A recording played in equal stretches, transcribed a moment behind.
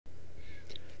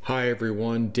Hi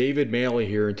everyone, David Maley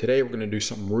here, and today we're going to do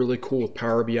something really cool with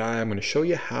Power BI. I'm going to show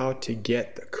you how to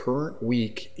get the current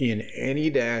week in any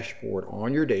dashboard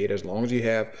on your data, as long as you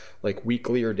have like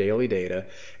weekly or daily data,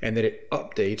 and that it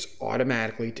updates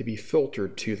automatically to be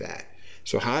filtered to that.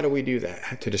 So how do we do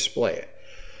that to display it?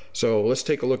 So let's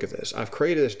take a look at this. I've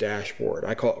created this dashboard.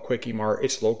 I call it Quickie Mart.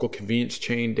 It's local convenience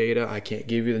chain data. I can't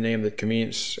give you the name of the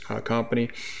convenience company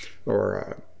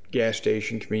or gas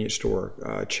station, convenience store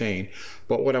chain.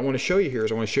 But what I want to show you here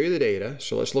is I want to show you the data.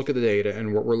 So let's look at the data,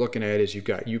 and what we're looking at is you've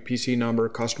got UPC number,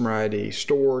 customer ID,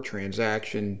 store,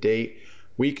 transaction, date,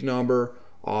 week number,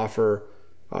 offer,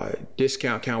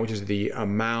 discount count, which is the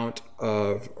amount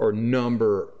of or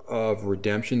number of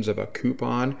redemptions of a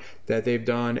coupon that they've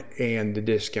done, and the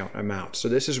discount amount. So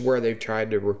this is where they've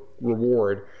tried to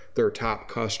reward their top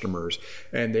customers,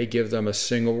 and they give them a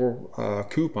single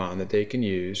coupon that they can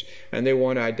use, and they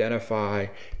want to identify,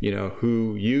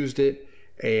 who used it,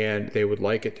 and they would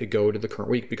like it to go to the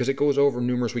current week because it goes over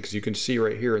numerous weeks. You can see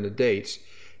right here in the dates,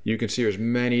 you can see there's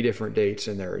many different dates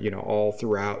in there, all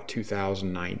throughout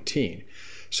 2019.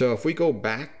 So if we go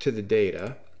back to the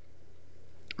data,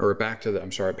 or back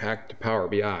to Power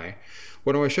BI,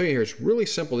 what I want to show you here is really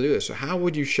simple to do this. So how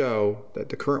would you show that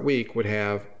the current week would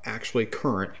have actually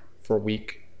current for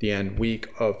the end week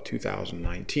of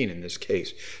 2019 in this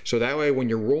case? So that way when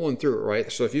you're rolling through it,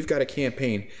 right? So if you've got a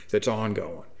campaign that's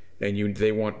ongoing and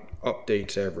they want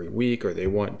updates every week, or they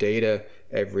want data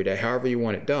every day, however you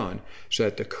want it done, so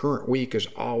that the current week is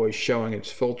always showing,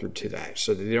 it's filtered to that,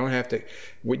 so that they don't have to,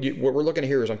 what we're looking at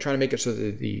here is I'm trying to make it so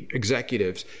that the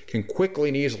executives can quickly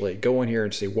and easily go in here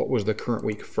and see what was the current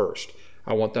week first.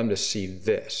 I want them to see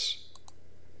this,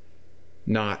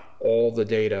 not all the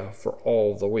data for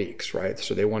all the weeks, right?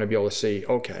 So they want to be able to see,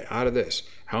 okay, out of this,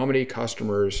 how many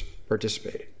customers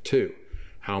participated? 2.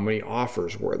 How many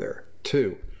offers were there?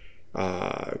 2.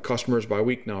 Customers by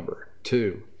week number,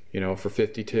 2, for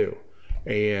 52,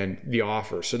 and the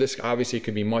offer. So this obviously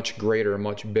could be much greater and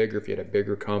much bigger if you had a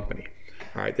bigger company.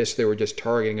 All right, they were just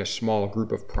targeting a small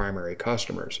group of primary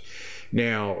customers.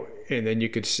 Now, and then you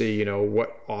could see,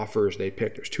 what offers they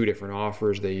picked. There's 2 different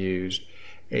offers they used,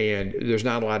 and there's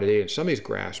not a lot of data in some of these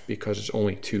graphs because it's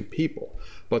only 2 people.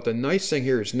 But the nice thing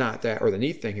here is not that, or the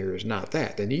neat thing here is not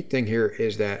that. The neat thing here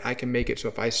is that I can make it so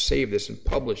if I save this and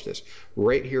publish this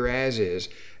right here as is,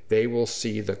 they will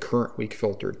see the current week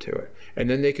filtered to it. And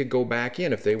then they could go back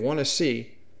in if they want to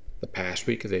see the past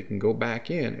week. They can go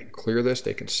back in and clear this.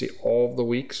 They can see all of the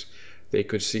weeks. They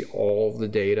could see all of the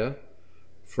data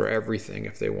for everything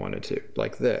if they wanted to,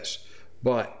 like this.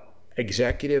 But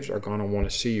executives are going to want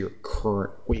to see your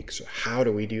current week. So how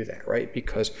do we do that, right?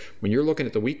 Because when you're looking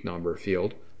at the week number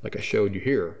field, like I showed you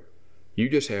here, you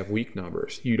just have week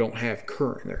numbers. You don't have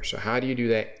current there. So how do you do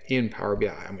that in Power BI?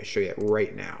 I'm going to show you that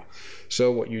right now.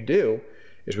 So what you do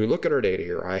is we look at our data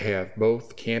here. I have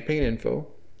both campaign info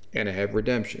and I have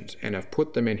redemptions, and I've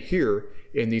put them in here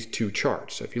in these 2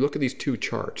 charts. So if you look at these 2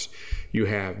 charts, you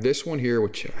have this one here,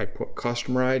 which I put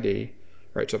customer ID,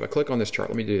 right? So if I click on this chart,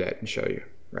 let me do that and show you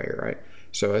right here, right?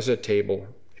 So as a table,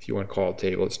 if you want to call it a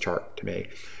table, it's chart to me.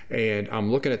 And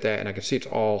I'm looking at that and I can see it's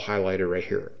all highlighted right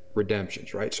here,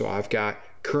 redemptions, right? So I've got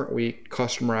current week,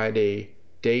 customer ID,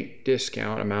 date,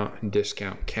 discount amount, and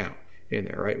discount count in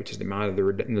there, right? Which is the amount of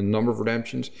the number of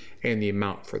redemptions and the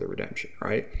amount for the redemption,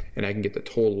 right? And I can get the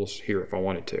totals here if I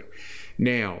wanted to.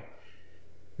 Now,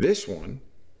 this one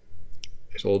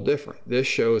is a little different. This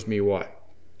shows me what?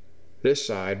 This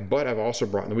side, but I've also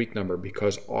brought in the week number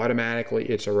because automatically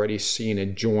it's already seen a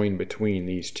join between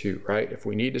these 2, right? If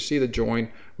we need to see the join,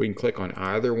 we can click on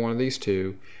either one of these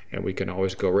 2, and we can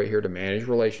always go right here to manage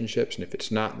relationships, and if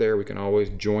it's not there, we can always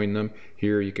join them.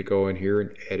 Here you could go in here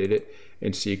and edit it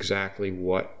and see exactly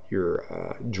what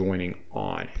you're joining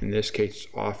on. In this case,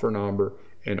 offer number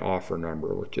and offer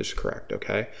number, which is correct,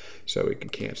 okay? So we can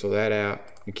cancel that out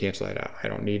and cancel that out. I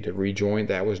don't need to rejoin.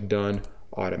 That was done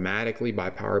automatically by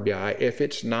Power BI. If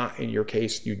it's not in your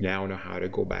case, you now know how to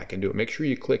go back and do it. Make sure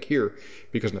you click here,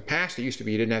 because in the past it used to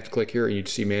be you didn't have to click here and you'd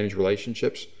see manage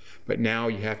relationships, but now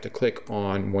you have to click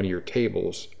on one of your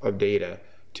tables of data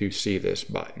to see this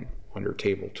button under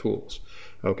table tools.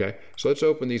 Okay, so let's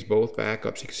open these both back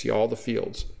up so you can see all the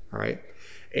fields. All right,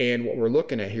 and what we're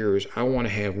looking at here is I want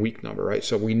to have week number, right?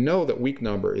 So we know that week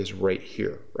number is right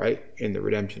here, right, in the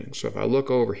redemption. So if I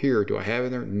look over here, do I have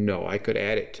it there? No, I could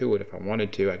add it to it if I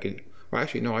wanted to. I could, well,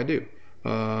 actually, no, I do.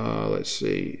 Let's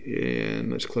see,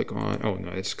 and let's click on, oh no,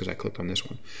 it's because I clicked on this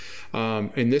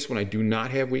one. In this one, I do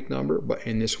not have week number, but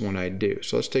in this one I do.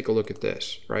 So let's take a look at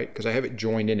this, right? Because I have it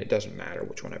joined in, it doesn't matter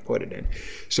which one I put it in.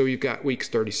 So you've got weeks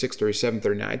 36, 37,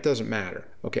 39, it doesn't matter.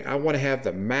 Okay, I want to have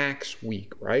the max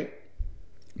week, right?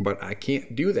 But I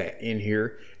can't do that in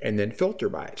here and then filter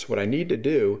by it. So what I need to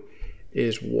do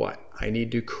is what? I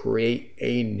need to create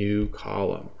a new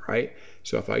column, right?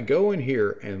 So if I go in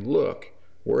here and look,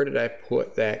 where did I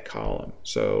put that column?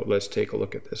 So let's take a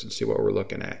look at this and see what we're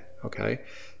looking at, okay?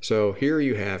 So here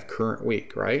you have current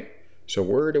week, right? So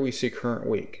where do we see current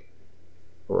week?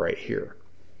 Right here.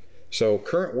 So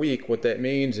current week, what that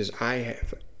means is I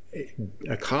have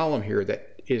a column here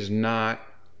that is not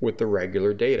with the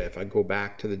regular data. If I go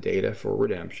back to the data for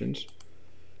redemptions,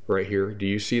 right here, do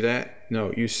you see that?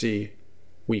 No, you see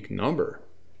week number,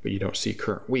 but you don't see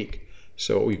current week.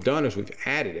 So what we've done is we've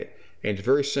added it, and it's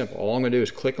very simple. All I'm going to do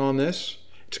is click on this.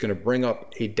 It's going to bring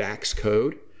up a DAX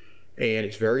code, and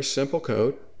it's very simple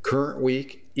code. Current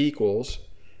week equals,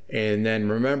 and then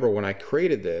remember when I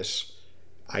created this,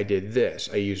 I did this.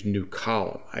 I used new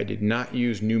column. I did not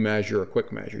use new measure or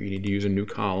quick measure. You need to use a new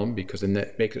column because then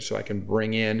that makes it so I can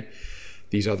bring in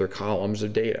these other columns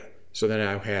of data. So then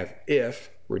I have if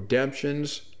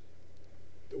redemptions,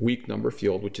 week number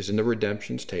field, which is in the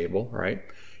redemptions table, right,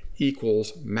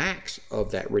 equals max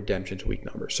of that redemptions week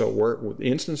number. So where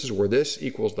instances where this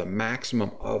equals the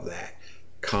maximum of that,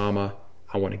 comma,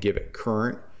 I want to give it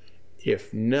current.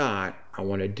 If not, I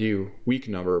want to do week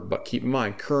number, but keep in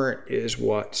mind current is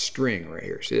what? String right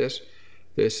here. See this?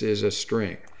 This is a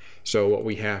string. So what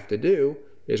we have to do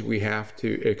is we have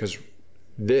to, because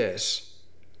this,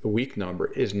 the week number,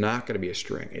 is not going to be a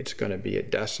string. It's going to be a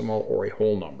decimal or a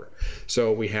whole number.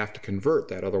 So we have to convert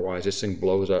that. Otherwise, this thing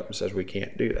blows up and says we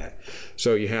can't do that.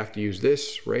 So you have to use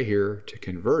this right here to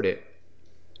convert it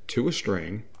to a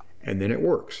string, and then it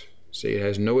works. See, it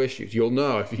has no issues. You'll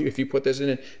know if you put this in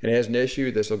and it has an issue,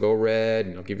 this will go red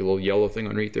and it'll give you a little yellow thing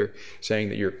underneath there saying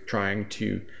that you're trying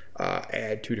to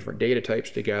add two different data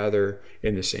types together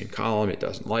in the same column. It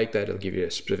doesn't like that. It'll give you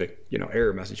a specific,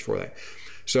 error message for that.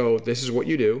 So this is what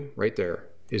you do right there.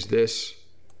 Is this?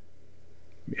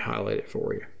 Let me highlight it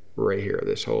for you right here.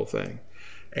 This whole thing,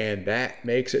 and that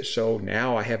makes it so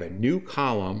now I have a new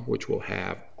column which will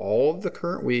have all of the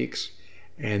current weeks,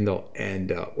 and they'll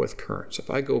end up with current. So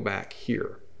if I go back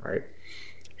here, right,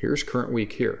 here's current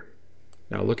week here.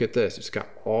 Now look at this. It's got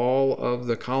all of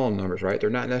the column numbers, right? They're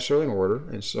not necessarily in order,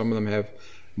 and some of them have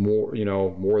more,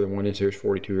 more than one. Here's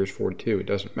 42, here's 42. It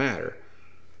doesn't matter.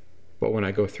 But when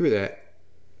I go through that,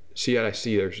 see how I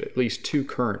see there's at least two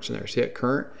currents in there. See that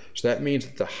current? So that means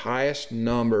that the highest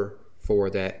number for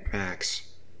that max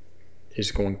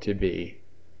is going to be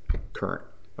current.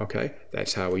 Okay,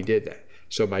 that's how we did that.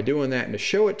 So by doing that, and to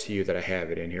show it to you that I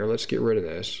have it in here, let's get rid of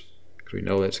this because we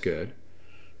know that's good.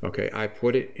 Okay, I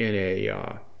put it in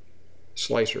a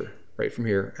slicer right from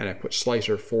here, and I put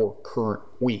slicer for current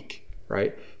week,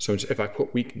 right? So if I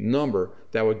put week number,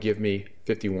 that would give me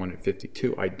 51 and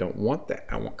 52. I don't want that.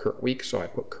 I want current week, so I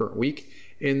put current week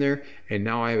in there, and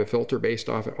now I have a filter based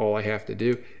off it. All I have to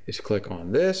do is click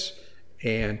on this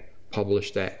and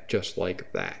publish that just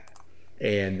like that.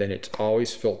 And then it's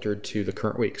always filtered to the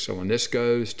current week. So when this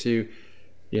goes to,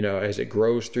 as it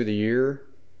grows through the year,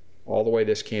 all the way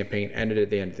this campaign ended at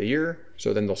the end of the year.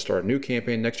 So then they'll start a new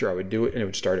campaign next year. I would do it, and it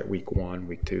would start at week 1,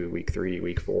 week 2, week 3,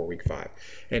 week 4, week 5.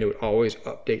 And it would always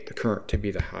update the current to be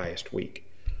the highest week.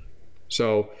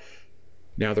 So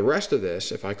now the rest of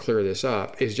this, if I clear this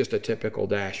up, is just a typical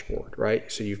dashboard,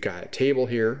 right? So you've got a table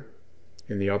here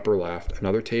in the upper left,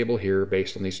 another table here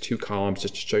based on these two columns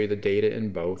just to show you the data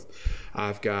in both.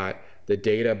 I've got the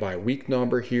data by week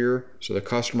number here, so the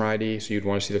customer ID, so you'd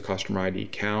want to see the customer ID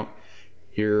count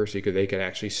here, so they could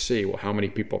actually see, well, how many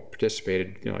people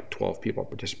participated, like 12 people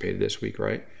participated this week,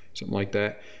 right? Something like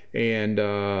that. And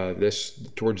this,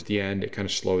 towards the end, it kind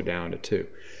of slowed down to 2.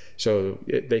 So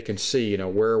they can see,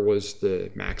 where was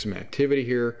the maximum activity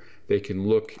here. They can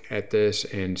look at this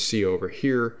and see over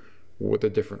here what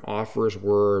the different offers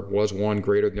were. Was one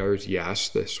greater than the others? Yes.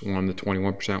 This one, the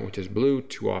 21%, which is blue,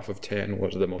 2 off of 10,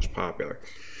 was the most popular.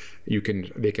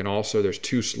 They can also, there's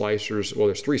 2 slicers, well,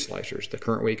 there's 3 slicers, the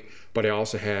current week, but I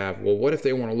also have, well, what if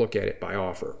they want to look at it by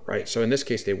offer, right? So in this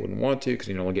case, they wouldn't want to because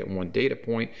you only get one data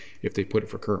point if they put it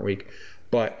for current week.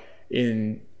 But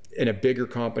in a bigger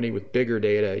company with bigger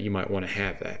data, you might want to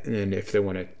have that. And then if they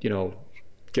want to,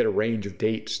 get a range of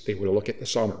dates, they would look at the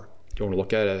summer. You want to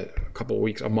look at a couple of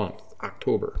weeks, a month,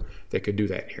 October, they could do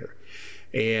that here.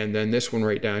 And then this one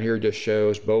right down here just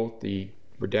shows both the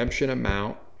redemption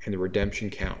amount and the redemption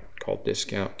count, called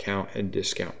discount count and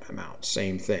discount amount,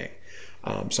 same thing.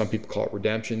 Some people call it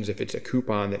redemptions if it's a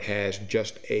coupon that has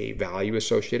just a value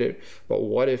associated. But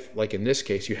what if, like in this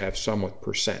case, you have some with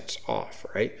percents off,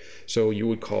 right? So you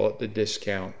would call it the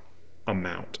discount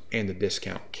amount, and the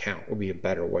discount count would be a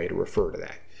better way to refer to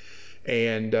that.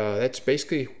 And that's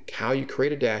basically how you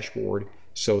create a dashboard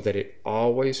so that it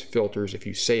always filters if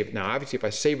you save it. Now, obviously, if I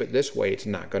save it this way, it's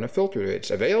not going to filter. It's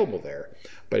available there,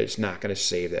 but it's not going to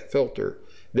save that filter.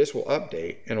 This will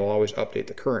update, and it'll always update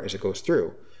the current as it goes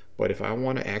through. But if I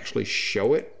want to actually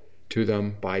show it to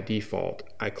them by default,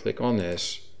 I click on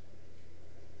this,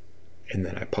 and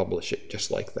then I publish it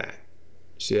just like that.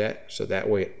 See that? So that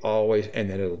way it always, and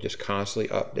then it'll just constantly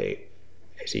update.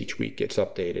 As each week gets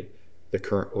updated, the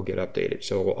current will get updated.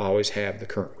 So it will always have the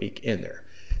current week in there.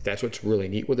 That's what's really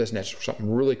neat with this, and that's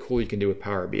something really cool you can do with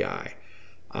Power BI.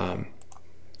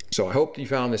 So I hope you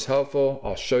found this helpful.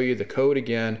 I'll show you the code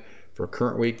again for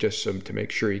current week, just to make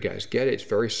sure you guys get it. It's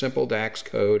very simple DAX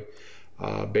code.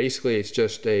 Basically, it's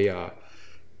just a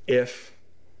if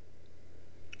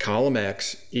column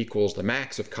X equals the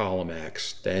max of column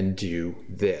X, then do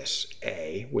this,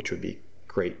 A, which would be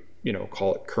great,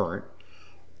 call it current.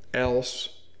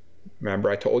 Else, remember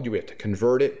I told you we have to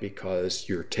convert it because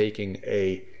you're taking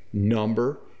a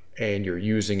number and you're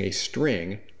using a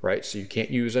string, right? So you can't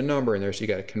use a number in there, so you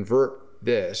got to convert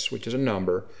this, which is a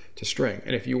number, to string.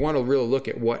 And if you want to really look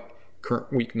at what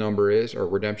current week number is, or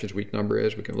redemptions week number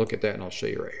is, we can look at that, and I'll show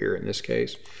you right here in this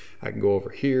case. I can go over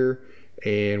here,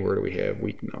 and where do we have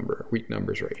week number? Week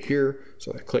number is right here,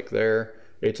 so I click there,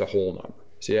 it's a whole number.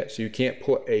 See that? So you can't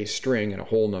put a string and a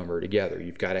whole number together.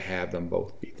 You've got to have them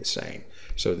both be the same.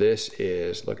 So this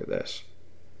is, look at this,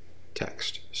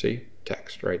 text. See?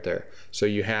 Text right there. So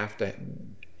you have to,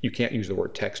 you can't use the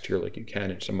word text here like you can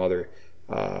in some other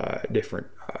different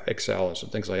Excel and some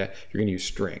things like that. You're going to use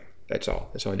string. That's all.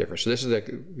 That's the only difference. So this is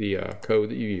the code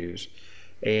that you use,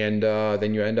 and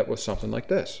then you end up with something like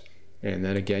this. And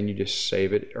then again, you just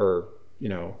save it, or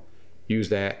use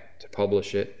that to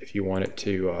publish it if you want it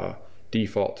to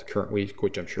default to current week,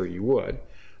 which I'm sure you would.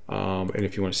 And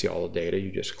if you want to see all the data,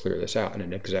 you just clear this out, and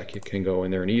an exec can go in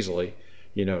there and easily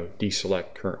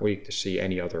deselect current week to see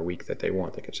any other week that they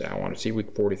want. They could say, I want to see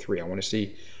week 43. I want to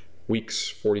see weeks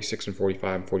 46 and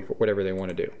 45 and 44, whatever they want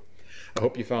to do. I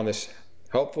hope you found this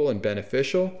helpful and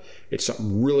beneficial. It's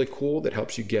something really cool that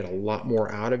helps you get a lot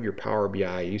more out of your Power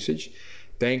BI usage.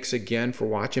 Thanks again for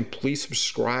watching. Please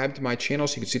subscribe to my channel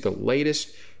so you can see the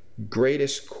latest,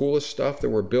 greatest, coolest stuff that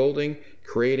we're building,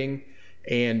 creating,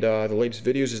 and the latest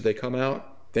videos as they come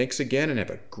out. Thanks again, and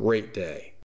have a great day.